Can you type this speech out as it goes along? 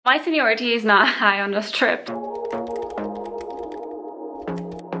My seniority is not high on this trip.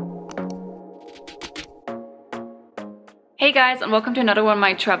 Hey guys, and welcome to another one of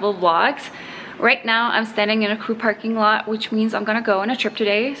my travel vlogs. Right now I'm standing in a crew parking lot, which means I'm gonna go on a trip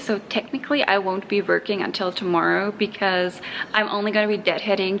today. So technically I won't be working until tomorrow because I'm only gonna be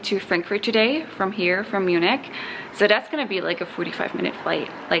deadheading to Frankfurt today from here, from Munich. So that's gonna be like a 45-minute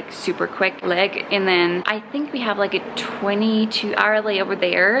flight, like super quick leg. And then I think we have like a 22-hour layover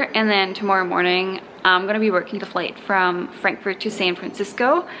there. And then tomorrow morning I'm gonna be working the flight from Frankfurt to San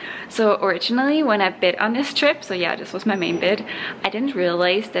Francisco. So originally when I bid on this trip, so yeah, this was my main bid, I didn't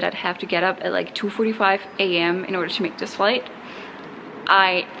realize that I'd have to get up at like 2:45 a.m. in order to make this flight.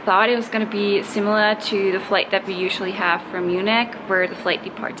 I thought it was gonna be similar to the flight that we usually have from Munich, where the flight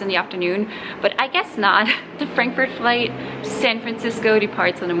departs in the afternoon, but I guess not. The Frankfurt flight to San Francisco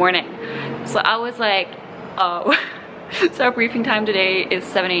departs in the morning. So I was like, oh. So our briefing time today is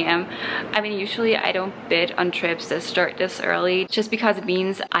 7 a.m. I mean, usually I don't bid on trips that start this early just because it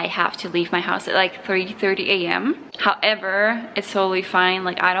means I have to leave my house at like 3:30 a.m. However, it's totally fine.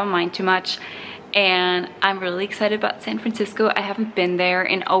 Like, I don't mind too much. And I'm really excited about San Francisco. I haven't been there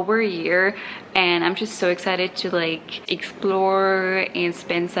in over a year and I'm just so excited to like explore and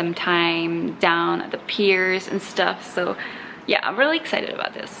spend some time down at the piers and stuff. So yeah, I'm really excited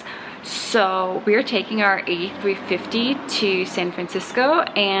about this. So we're taking our A350 to San Francisco,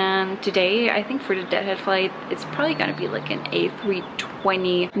 and today I think for the deadhead flight it's probably gonna be like an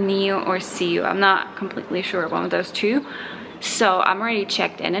A320 Neo or CU. I'm not completely sure, one of those two. So I'm already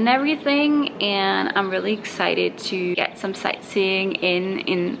checked in and everything, and I'm really excited to get some sightseeing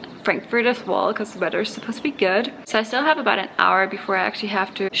in Frankfurt as well because the weather is supposed to be good. So I still have about an hour before I actually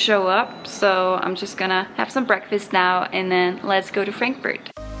have to show up. So I'm just gonna have some breakfast now and then let's go to Frankfurt.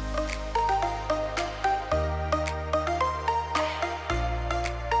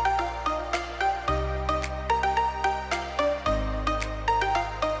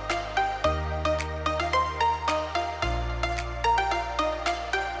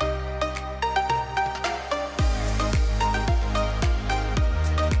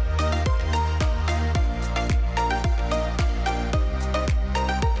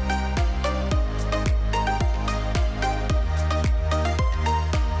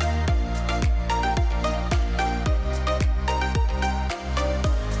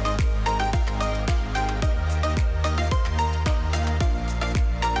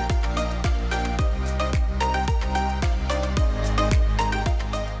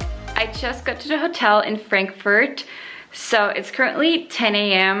 I just got to the hotel in Frankfurt. So it's currently 10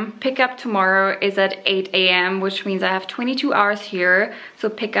 a.m. Pickup tomorrow is at 8 a.m. which means I have 22 hours here. So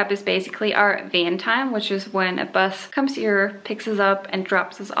pickup is basically our van time, which is when a bus comes here, picks us up and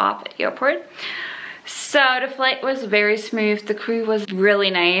drops us off at the airport. So the flight was very smooth. The crew was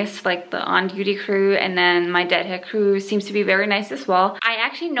really nice, like the on-duty crew, and then my deadhead crew seems to be very nice as well. I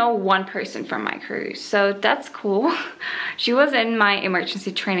actually know one person from my crew, so that's cool. She was in my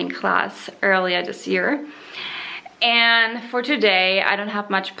emergency training class earlier this year. And for today, I don't have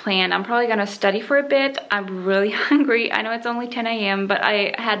much planned. I'm probably gonna study for a bit. I'm really hungry. I know it's only 10 a.m., but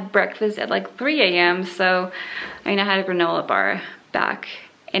I had breakfast at like 3 a.m. So, I mean, I had a granola bar back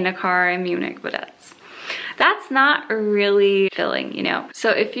in the car in Munich, but that's not really filling, you know. So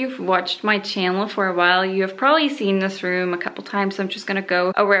if you've watched my channel for a while, you have probably seen this room a couple times. So I'm just gonna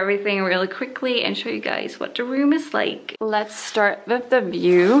go over everything really quickly and show you guys what the room is like. Let's start with the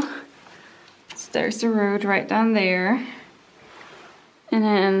view. So there's the road right down there. And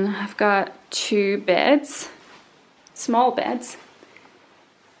then I've got two beds, small beds.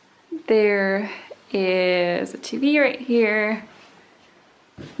 There is a TV right here.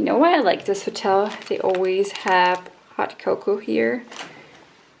 You know why I like this hotel? They always have hot cocoa here.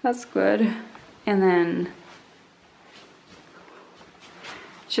 That's good. And then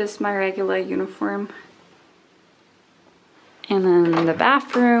just my regular uniform. And then the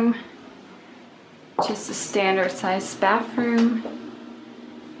bathroom. Just a standard size bathroom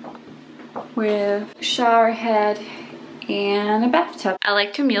with shower head and a bathtub. I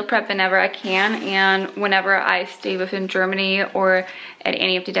like to meal prep whenever I can, and whenever I stay within Germany or at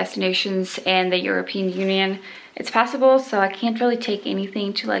any of the destinations in the European Union, it's possible. So I can't really take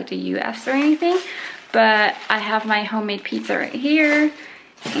anything to like the US or anything, but I have my homemade pizza right here,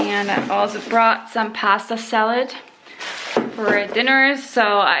 and I also brought some pasta salad for dinner,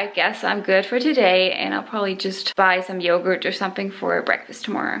 so I guess I'm good for today, and I'll probably just buy some yogurt or something for breakfast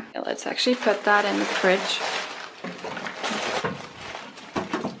tomorrow. Let's actually put that in the fridge.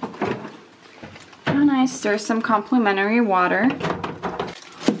 And I stir some complimentary water.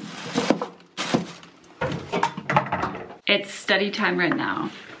 It's study time right now.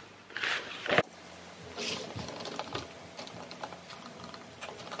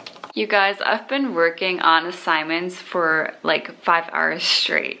 You guys, I've been working on assignments for like 5 hours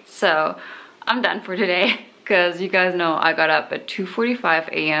straight, so I'm done for today because you guys know I got up at 2:45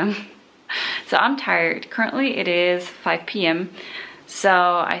 a.m. So I'm tired. Currently it is 5 p.m. So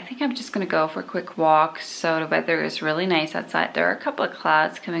I think I'm just gonna go for a quick walk. So the weather is really nice outside. There are a couple of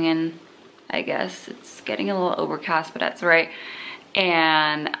clouds coming in. I guess it's getting a little overcast, but that's all right.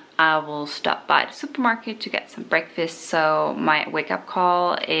 And I will stop by the supermarket to get some breakfast. So my wake-up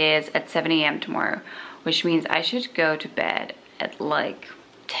call is at 7 a.m. tomorrow, which means I should go to bed at like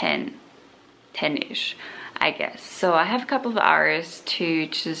 10-ish, I guess. So I have a couple of hours to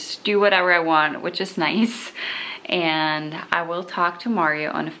just do whatever I want, which is nice. And I will talk to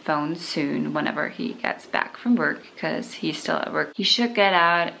Mario on the phone soon whenever he gets back from work, because he's still at work. He should get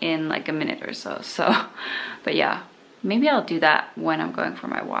out in like a minute or so. But yeah, maybe I'll do that when I'm going for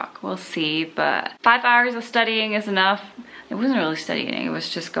my walk. We'll see. But 5 hours of studying is enough. It wasn't really studying, it was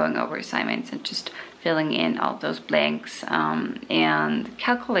just going over assignments and just filling in all those blanks and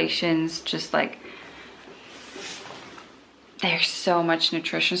calculations. Just like, there's so much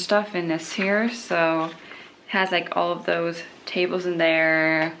nutrition stuff in this here, so has like all of those tables in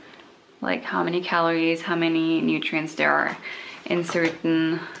there, like how many calories, how many nutrients there are in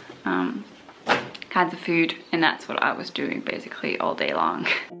certain kinds of food, and that's what I was doing basically all day long.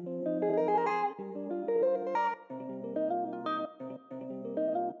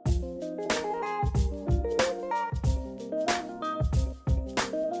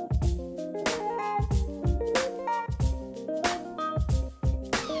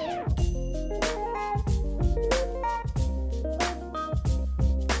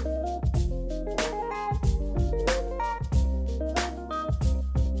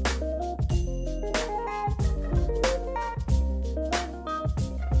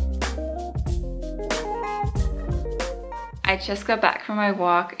 I just got back from my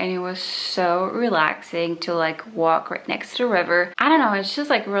walk and it was so relaxing to like walk right next to the river. I don't know, it's just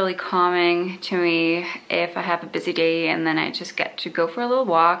like really calming to me if I have a busy day and then I just get to go for a little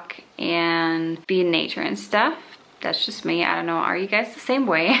walk and be in nature and stuff. That's just me. I don't know, are you guys the same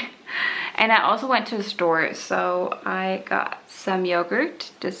way? And I also went to the store, so I got some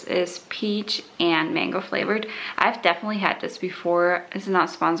yogurt. This is peach and mango flavored. I've definitely had this before. It's not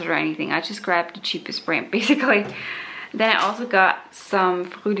sponsored or anything. I just grabbed the cheapest brand basically. Then I also got some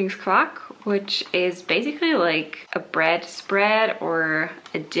Frühlingsklock, which is basically like a bread spread or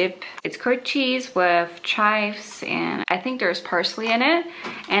a dip. It's curd cheese with chives and I think there's parsley in it.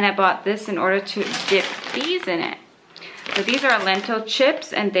 And I bought this in order to dip these in it. So these are lentil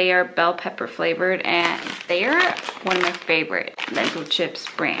chips and they are bell pepper flavored and they are one of my favorite lentil chips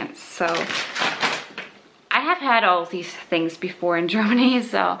brands. So I have had all these things before in Germany,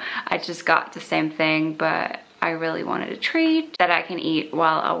 so I just got the same thing, but I really wanted a treat that I can eat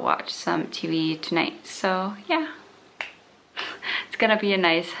while I watch some TV tonight. So yeah, it's gonna be a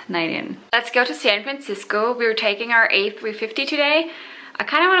nice night in. Let's go to San Francisco. We're taking our A350 today. I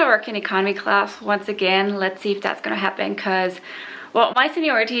kind of want to work in economy class once again. Let's see if that's gonna happen because, well, my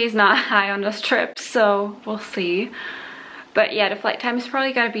seniority is not high on this trip, so we'll see. But yeah, the flight time is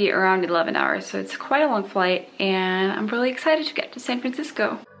probably gonna be around 11 hours, so it's quite a long flight and I'm really excited to get to San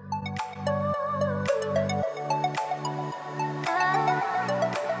Francisco.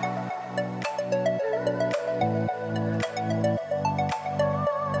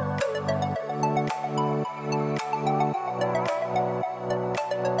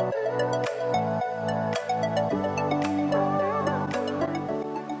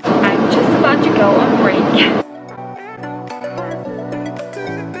 To go on break.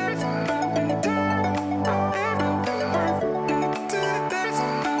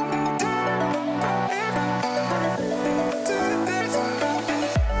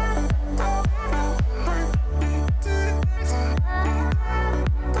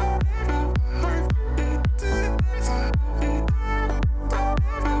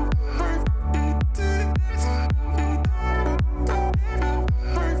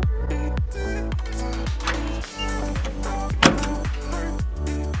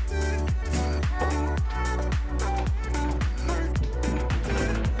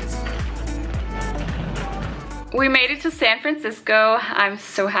 We made it to San Francisco. I'm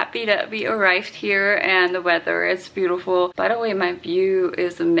so happy that we arrived here and the weather is beautiful. By the way, my view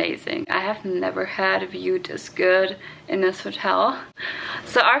is amazing. I have never had a view this good in this hotel.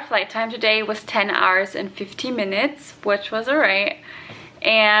 So our flight time today was 10 hours and 50 minutes, which was alright.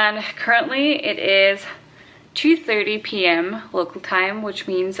 And currently it is 2:30 p.m. local time, which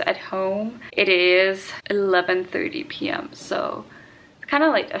means at home it is 11:30 p.m. So it's kind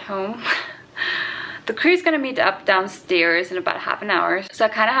of late at home. The crew's gonna meet up downstairs in about half an hour, so I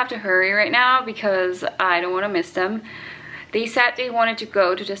kind of have to hurry right now because I don't want to miss them. They said they wanted to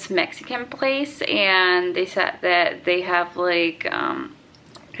go to this Mexican place, and they said that they have like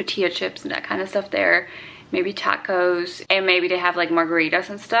tortilla chips and that kind of stuff there, maybe tacos, and maybe they have like margaritas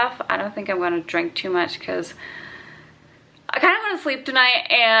and stuff. I don't think I'm gonna drink too much because I kind of want to sleep tonight,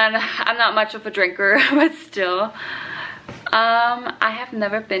 and I'm not much of a drinker, but still. I have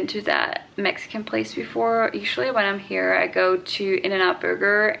never been to that Mexican place before. Usually when I'm here, I go to In-N-Out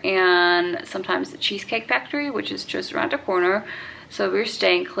Burger and sometimes the Cheesecake Factory, which is just around the corner. So we're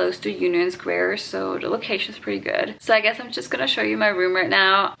staying close to Union Square, so the location is pretty good. So I guess I'm just gonna show you my room right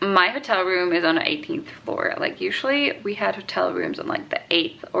now. My hotel room is on the 18th floor. Like usually we had hotel rooms on like the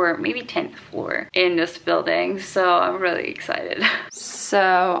 8th or maybe 10th floor in this building. So I'm really excited.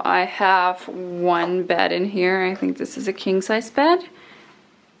 So I have one bed in here. I think this is a king size bed.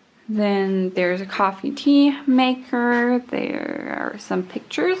 Then there's a coffee tea maker. There are some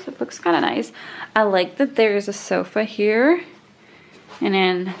pictures. It looks kind of nice. I like that there's a sofa here. And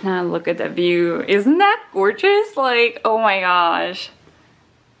then now look at the view. Isn't that gorgeous? Like, oh my gosh.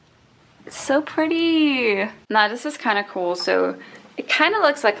 It's so pretty. Now this is kind of cool. So it kind of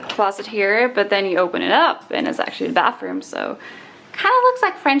looks like a closet here, but then you open it up and it's actually a bathroom. So kind of looks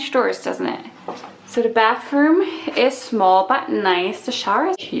like French doors, doesn't it? So the bathroom is small but nice. The shower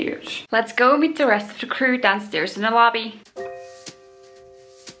is huge. Let's go meet the rest of the crew downstairs in the lobby.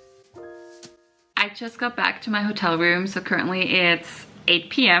 I just got back to my hotel room. So currently it's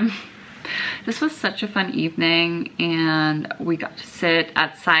 8 p.m. This was such a fun evening, and we got to sit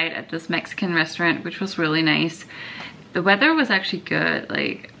outside at this Mexican restaurant, which was really nice. The weather was actually good.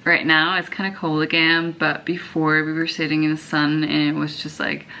 Like right now it's kind of cold again, but before we were sitting in the sun and it was just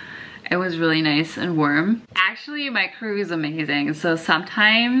like, it was really nice and warm. Actually, my crew is amazing. So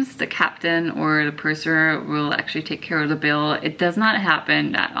sometimes the captain or the purser will actually take care of the bill. It does not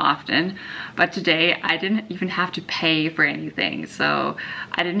happen that often, but today I didn't even have to pay for anything. So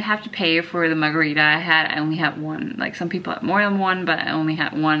I didn't have to pay for the margarita I had. I only had one. Like some people had more than one, but I only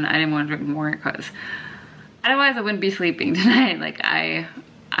had one. I didn't want to drink more because otherwise I wouldn't be sleeping tonight. Like I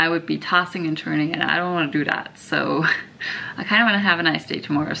would be tossing and turning, and I don't want to do that. So I kind of want to have a nice day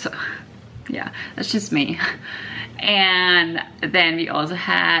tomorrow. So yeah, that's just me. And then we also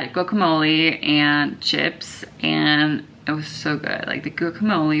had guacamole and chips, and it was so good. Like the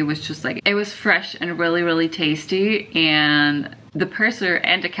guacamole was just like, it was fresh and really, really tasty. And the purser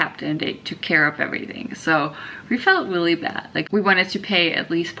and the captain, they took care of everything. So we felt really bad. Like we wanted to pay at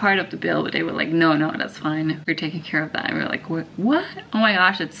least part of the bill, but they were like, no, that's fine. We're taking care of that. And we were like, what? Oh my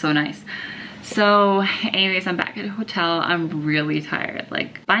gosh, it's so nice. So anyways, I'm back at the hotel. I'm really tired.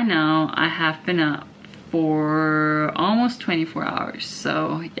 Like by now I have been up for almost 24 hours.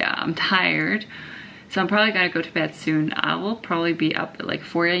 So yeah, I'm tired. So I'm probably gonna go to bed soon. I will probably be up at like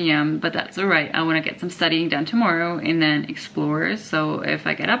 4 a.m. but that's all right. I wanna get some studying done tomorrow and then explore. So if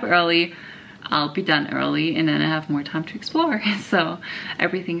I get up early, I'll be done early and then I have more time to explore. So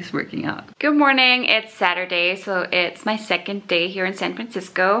everything's working out. Good morning, it's Saturday, so it's my second day here in San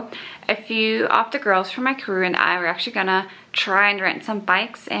Francisco. A few of the girls from my crew and I were actually gonna try and rent some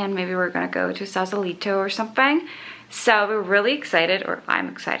bikes, and maybe we're gonna go to Sausalito or something. So we're really excited, or I'm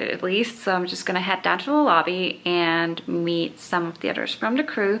excited at least. So I'm just gonna head down to the lobby and meet some of the others from the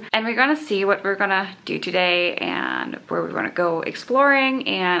crew. And we're gonna see what we're gonna do today and where we're gonna go exploring.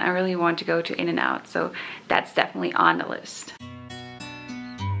 And I really want to go to In-N-Out, so that's definitely on the list.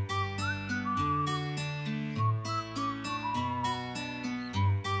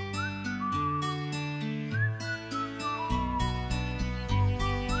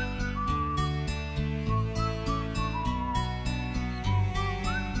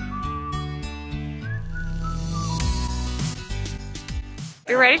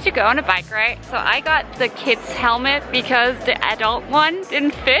 We're ready to go on a bike ride. So I got the kids helmet because the adult one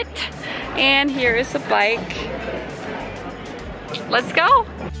didn't fit. And here is the bike. Let's go.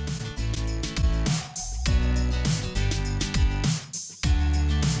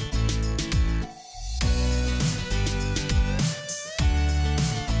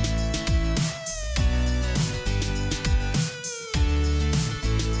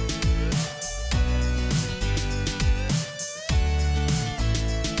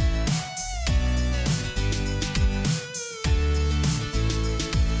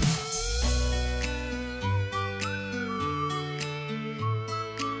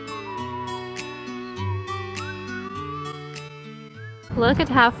 Look at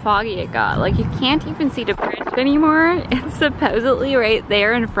how foggy it got. Like you can't even see the bridge anymore. It's supposedly right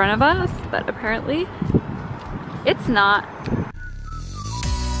there in front of us, but apparently it's not.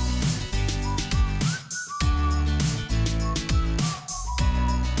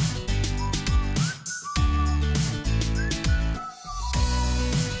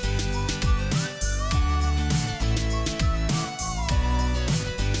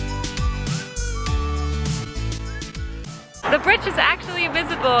 bridge is actually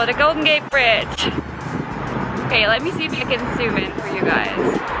visible, the Golden Gate Bridge. Okay, let me see if I can zoom in for you guys.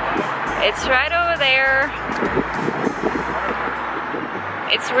 It's right over there.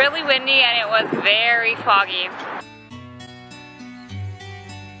 It's really windy and it was very foggy.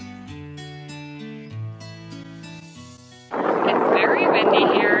 It's very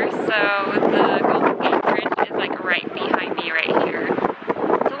windy here, so the Golden Gate Bridge is like right behind me right here.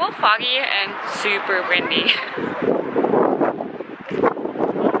 It's a little foggy and super windy.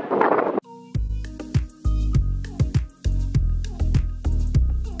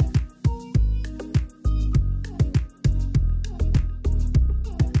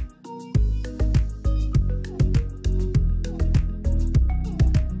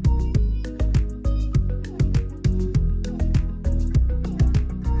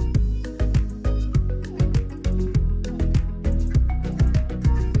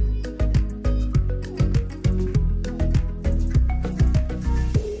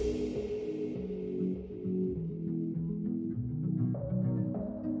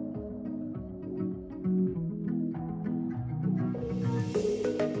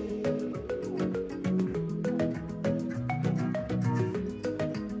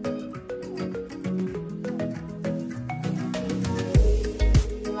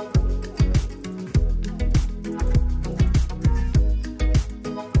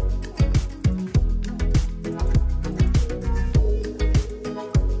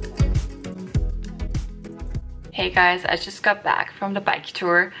 Hey guys, I just got back from the bike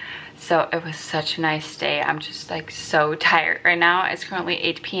tour, so it was such a nice day. I'm just like so tired right now. It's currently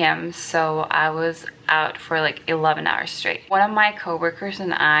 8 p.m. so I was out for like 11 hours straight. One of my coworkers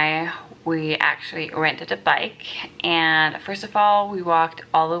and I, we actually rented a bike, and first of all we walked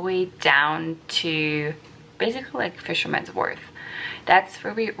all the way down to basically like Fisherman's Wharf. That's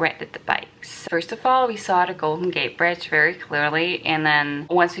where we rented the bikes. First of all, we saw the Golden Gate Bridge very clearly, and then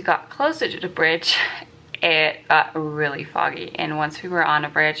once we got closer to the bridge, it got really foggy, and once we were on the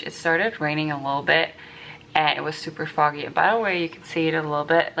bridge it started raining a little bit and it was super foggy. And by the way, you can see it a little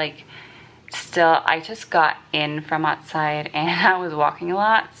bit, like still I just got in from outside and I was walking a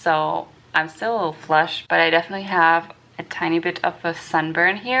lot, so I'm still a little flushed, but I definitely have a tiny bit of a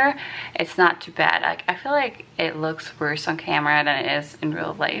sunburn here. It's not too bad. Like I feel like it looks worse on camera than it is in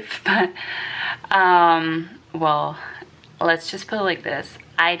real life, but well, let's just put it like this.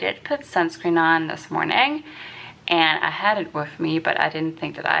 I did put sunscreen on this morning and I had it with me, but I didn't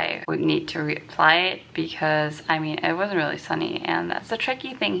think that I would need to reapply it because I mean it wasn't really sunny, and that's the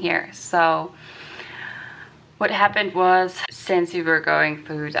tricky thing here. So what happened was, since we were going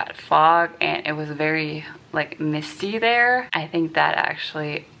through that fog and it was very like misty there, I think that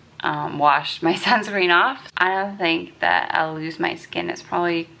actually washed my sunscreen off. I don't think that I'll lose my skin. It's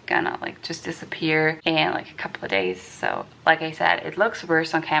probably gonna like just disappear in like a couple of days. So like I said, it looks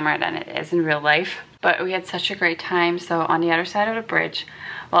worse on camera than it is in real life, but we had such a great time. So on the other side of the bridge,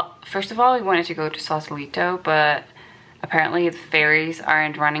 well, first of all we wanted to go to Sausalito, but apparently the ferries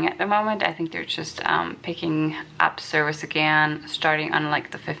aren't running at the moment. I think they're just picking up service again starting on like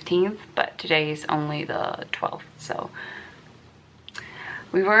the 15th, but today is only the 12th, so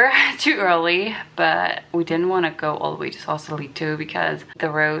we were too early, but we didn't want to go all the way to Sausalito because the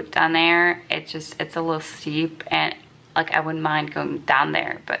road down there, it's a little steep, and like I wouldn't mind going down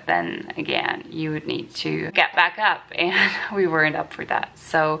there, but then again you would need to get back up and we weren't up for that.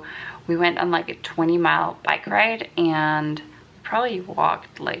 So we went on like a 20-mile bike ride and probably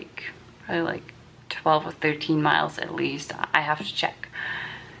walked like 12 or 13 miles at least. I have to check.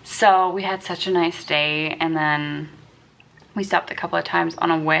 So we had such a nice day, and then we stopped a couple of times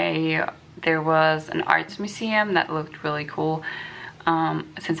on our way. There was an arts museum that looked really cool.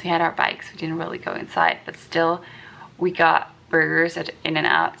 Since we had our bikes, we didn't really go inside, but still we got burgers at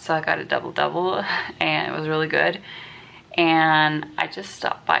In-N-Out, so I got a double and it was really good. And I just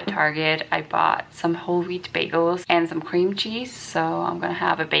stopped by Target. I bought some whole wheat bagels and some cream cheese, so I'm gonna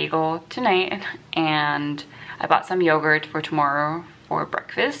have a bagel tonight, and I bought some yogurt for tomorrow for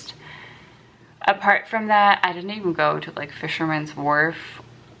breakfast. Apart from that, I didn't even go to like Fisherman's Wharf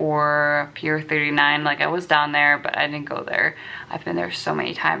or Pier 39. Like I was down there, but I didn't go there. I've been there so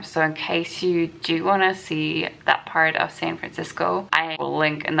many times. So in case you do want to see that part of San Francisco, I will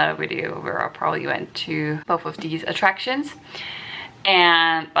link another video where I probably went to both of these attractions.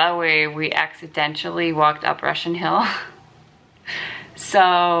 And by the way, we accidentally walked up Russian Hill.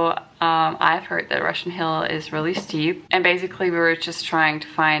 So I've heard that Russian Hill is really steep, and basically we were just trying to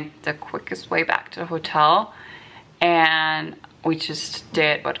find the quickest way back to the hotel, and we just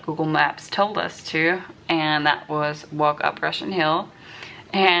did what Google Maps told us to, and that was walk up Russian Hill.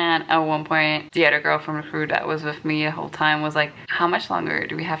 And at one point, the other girl from the crew that was with me the whole time was like, how much longer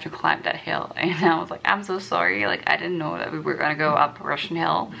do we have to climb that hill? And I was like, I'm so sorry. Like, I didn't know that we were gonna go up Russian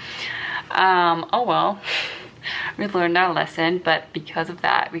Hill. Oh well. We learned our lesson, but because of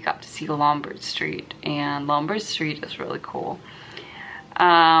that, we got to see Lombard Street. And Lombard Street is really cool.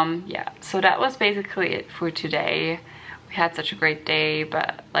 Yeah, so that was basically it for today. We had such a great day,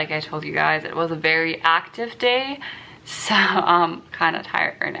 but like I told you guys, it was a very active day. So I'm kind of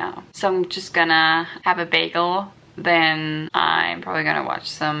tired right now. So I'm just gonna have a bagel. Then I'm probably gonna watch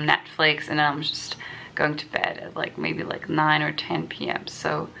some Netflix, and then I'm just going to bed at like maybe like 9 or 10 p.m.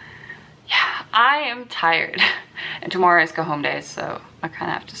 So yeah, I am tired. And tomorrow is go home day, so I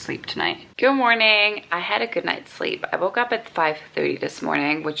kind of have to sleep tonight. Good morning. I had a good night's sleep. I woke up at 5:30 this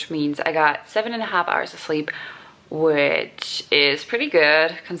morning, which means I got 7.5 hours of sleep, which is pretty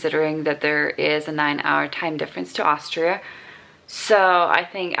good considering that there is a 9-hour time difference to Austria. So I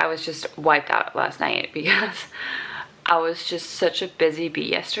think I was just wiped out last night because I was just such a busy bee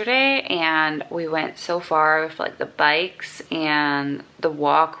yesterday, and we went so far with like the bikes, and the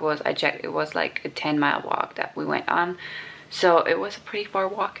walk was, I checked, it was like a 10-mile walk that we went on. So it was a pretty far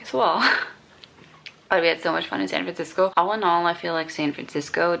walk as well. But we had so much fun in San Francisco. All in all, I feel like San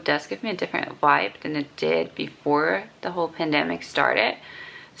Francisco does give me a different vibe than it did before the whole pandemic started.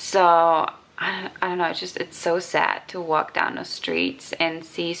 So I don't know, it's so sad to walk down the streets and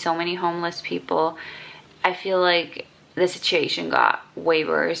see so many homeless people. I feel like the situation got way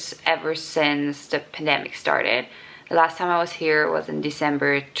worse ever since the pandemic started. The last time I was here was in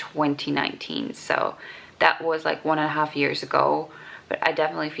December 2019, so that was like 1.5 years ago. But I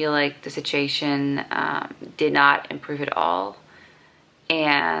definitely feel like the situation did not improve at all.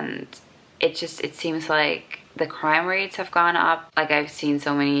 And it seems like the crime rates have gone up. Like, I've seen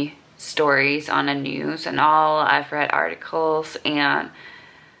so many stories on the news and all, I've read articles, and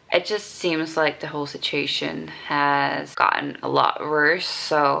it just seems like the whole situation has gotten a lot worse.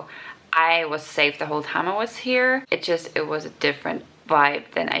 So I was safe the whole time I was here. It was a different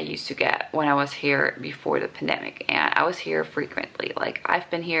vibe than I used to get when I was here before the pandemic, and I was here frequently. Like, I've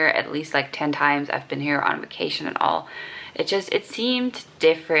been here at least like 10 times. I've been here on vacation and all. It seemed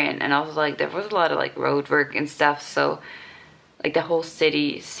different, and also like there was a lot of like road work and stuff, so like the whole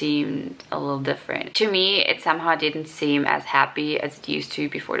city seemed a little different. To me, it somehow didn't seem as happy as it used to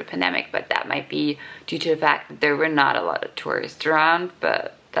before the pandemic, but that might be due to the fact that there were not a lot of tourists around,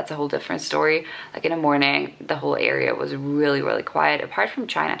 but that's a whole different story. Like in the morning, the whole area was really, really quiet. Apart from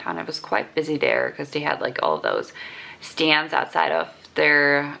Chinatown, it was quite busy there because they had like all of those stands outside of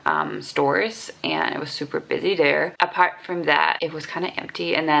their stores, and it was super busy there. Apart from that, it was kind of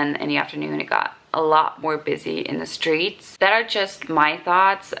empty, and then in the afternoon it got a lot more busy in the streets. That are just my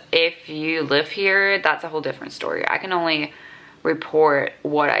thoughts. If you live here, that's a whole different story. I can only report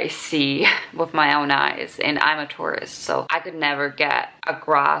what I see with my own eyes, and I'm a tourist, so I could never get a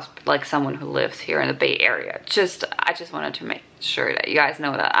grasp like someone who lives here in the Bay Area. I just wanted to make sure that you guys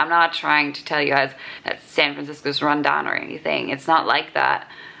know that. I'm not trying to tell you guys that San Francisco's run down or anything. It's not like that,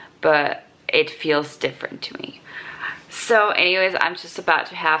 but it feels different to me. So anyways, I'm just about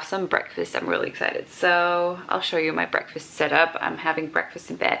to have some breakfast. I'm really excited. So I'll show you my breakfast setup. I'm having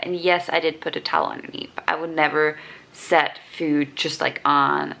breakfast in bed, and yes, I did put a towel underneath. I would never set food just like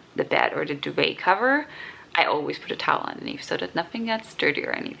on the bed or the duvet cover. I always put a towel underneath so that nothing gets dirty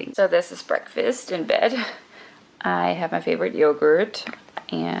or anything. So this is breakfast in bed. I have my favorite yogurt,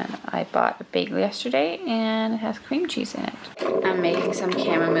 and I bought a bagel yesterday, and it has cream cheese in it. I'm making some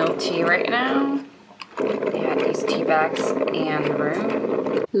chamomile tea right now. They had these tea bags in the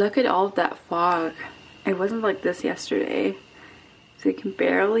room. Look at all of that fog. It wasn't like this yesterday, so you can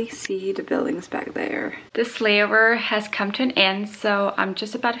barely see the buildings back there. This layover has come to an end, so I'm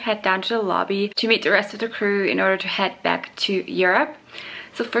just about to head down to the lobby to meet the rest of the crew in order to head back to Europe.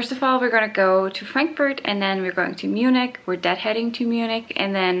 So first of all, we're gonna go to Frankfurt, and then we're going to Munich. We're deadheading to Munich,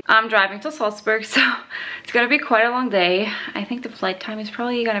 and then I'm driving to Salzburg, so it's gonna be quite a long day. I think the flight time is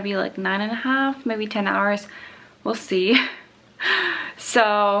probably gonna be like 9.5, maybe 10 hours. We'll see.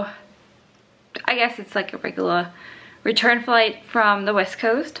 So I guess it's like a regular return flight from the West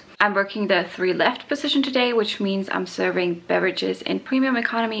Coast. I'm working the 3 left position today, which means I'm serving beverages in premium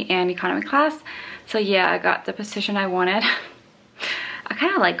economy and economy class. So yeah, I got the position I wanted. I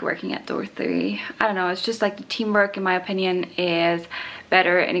kind of like working at door 3. I don't know, it's just like the teamwork, in my opinion, is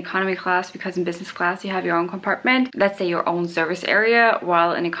better in economy class, because in business class you have your own compartment, let's say your own service area,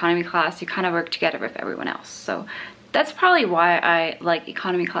 while in economy class you kind of work together with everyone else. So that's probably why I like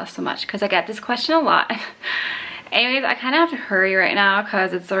economy class so much, because I get this question a lot. Anyways, I kind of have to hurry right now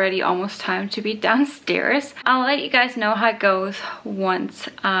because it's already almost time to be downstairs. I'll let you guys know how it goes once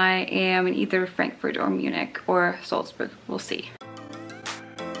I am in either Frankfurt or Munich or Salzburg. We'll see.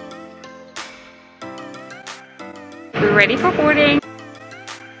 We're ready for boarding.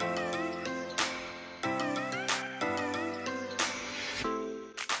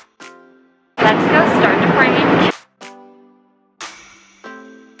 Let's go start the party.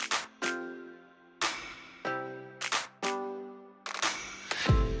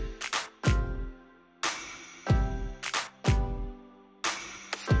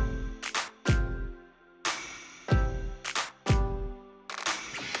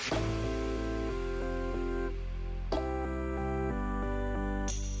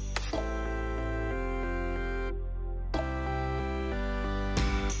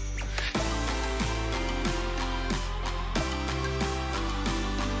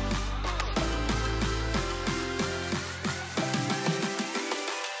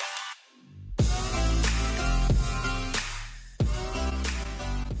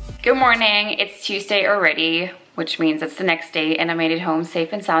 Good morning, it's Tuesday already, which means it's the next day, and I made it home safe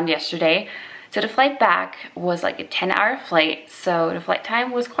and sound yesterday. So the flight back was like a 10-hour flight, so the flight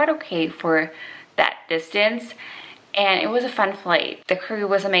time was quite okay for that distance, and it was a fun flight. The crew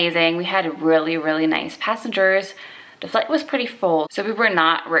was amazing. We had really nice passengers. The flight was pretty full, so we were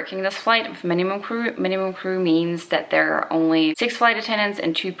not working this flight with minimum crew. Minimum crew means that there are only 6 flight attendants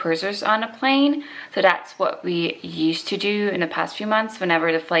and 2 pursers on a plane. So that's what we used to do in the past few months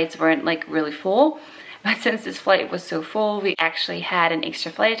whenever the flights weren't like really full. But since this flight was so full, we actually had an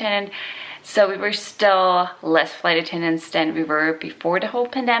extra flight attendant. So we were still less flight attendants than we were before the whole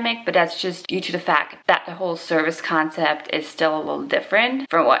pandemic, but that's just due to the fact that the whole service concept is still a little different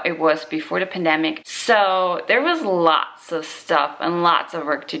from what it was before the pandemic. So there was lots of stuff and lots of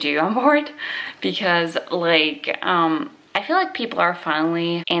work to do on board because like, I feel like people are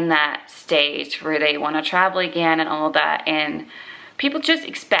finally in that stage where they want to travel again and all of that, and people just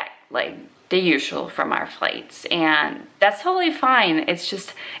expect like the usual from our flights, and that's totally fine. It's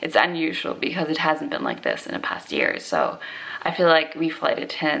just, it's unusual because it hasn't been like this in the past years. So I feel like we flight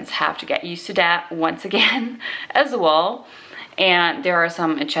attendants have to get used to that once again as well. And there are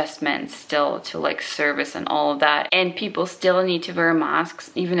some adjustments still to like service and all of that, and people still need to wear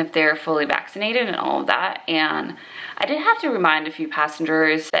masks even if they're fully vaccinated and all of that. And I did have to remind a few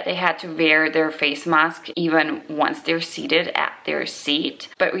passengers that they had to wear their face mask even once they're seated at their seat,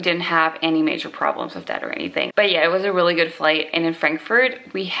 but we didn't have any major problems with that or anything. But yeah, it was a really good flight, and in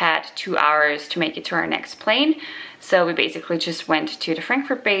Frankfurt we had 2 hours to make it to our next plane. So we basically just went to the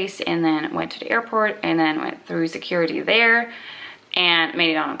Frankfurt base and then went to the airport and then went through security there and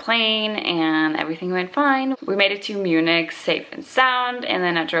made it on a plane, and everything went fine. We made it to Munich safe and sound, and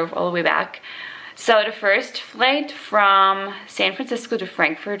then I drove all the way back. So the first flight from San Francisco to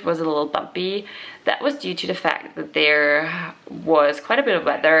Frankfurt was a little bumpy. That was due to the fact that there was quite a bit of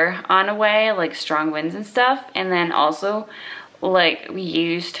weather on the way, like strong winds and stuff, and then also like we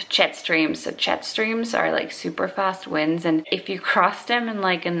used jet streams. So jet streams are like super fast winds, and if you cross them in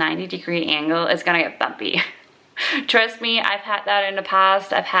like a 90-degree angle, it's gonna get bumpy. Trust me, I've had that in the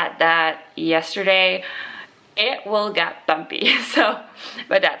past. I've had that yesterday. It will get bumpy. So,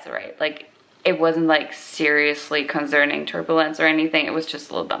 but that's all right. Like, it wasn't like seriously concerning turbulence or anything. It was just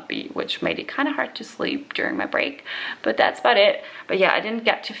a little bumpy, which made it kind of hard to sleep during my break, but that's about it. But yeah, I didn't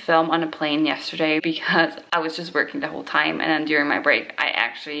get to film on a plane yesterday because I was just working the whole time, and then during my break I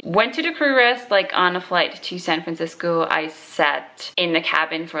actually went to the crew rest. Like on a flight to San Francisco, I sat in the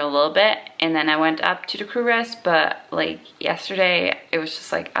cabin for a little bit and then I went up to the crew rest, but like yesterday it was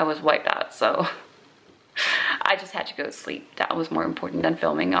just like I was wiped out, so I just had to go to sleep. That was more important than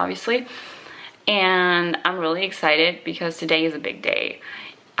filming, obviously. And I'm really excited because today is a big day.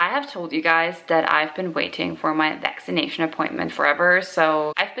 I have told you guys that I've been waiting for my vaccination appointment forever.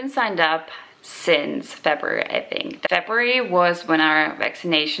 So I've been signed up since February, I think. February was when our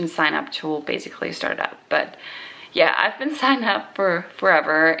vaccination sign up tool basically started up. But yeah, I've been signed up for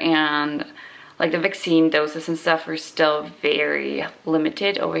forever, and like the vaccine doses and stuff are still very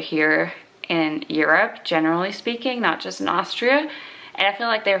limited over here in Europe, generally speaking, not just in Austria. And I feel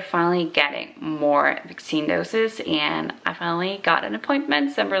like they're finally getting more vaccine doses, and I finally got an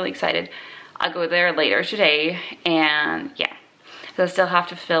appointment, so I'm really excited. I'll go there later today, and yeah. So I still have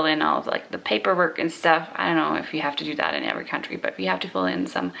to fill in all of like the paperwork and stuff. I don't know if you have to do that in every country, but we have to fill in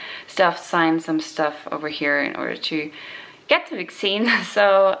some stuff, sign some stuff over here in order to get the vaccine.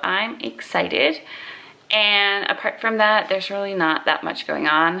 So I'm excited. And apart from that, there's really not that much going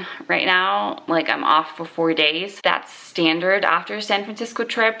on right now. Like, I'm off for 4 days. That's standard after a San Francisco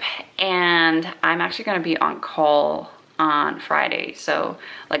trip. And I'm actually gonna be on call on Friday. So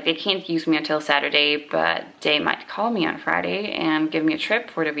like, they can't use me until Saturday, but they might call me on Friday and give me a trip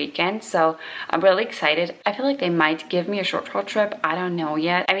for the weekend. So I'm really excited. I feel like they might give me a short haul trip. I don't know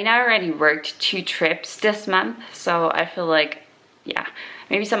yet. I mean, I already worked 2 trips this month. So I feel like, yeah,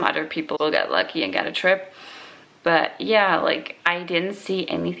 maybe some other people will get lucky and get a trip. But yeah, like, I didn't see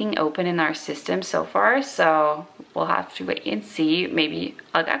anything open in our system so far, so we'll have to wait and see. Maybe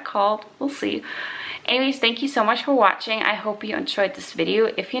I'll get called, we'll see. Anyways, thank you so much for watching. I hope you enjoyed this video.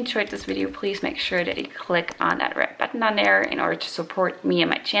 If you enjoyed this video, please make sure that you click on that red button on there in order to support me and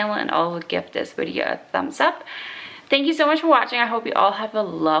my channel, and also give this video a thumbs up. Thank you so much for watching. I hope you all have a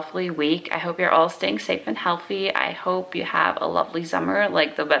lovely week. I hope you're all staying safe and healthy. I hope you have a lovely summer.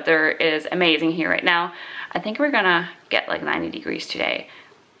 Like, the weather is amazing here right now. I think we're gonna get like 90 degrees today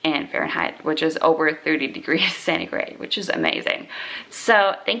in Fahrenheit, which is over 30 degrees centigrade, which is amazing.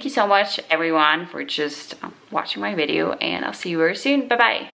 So thank you so much everyone for just watching my video, and I'll see you very soon. Bye bye.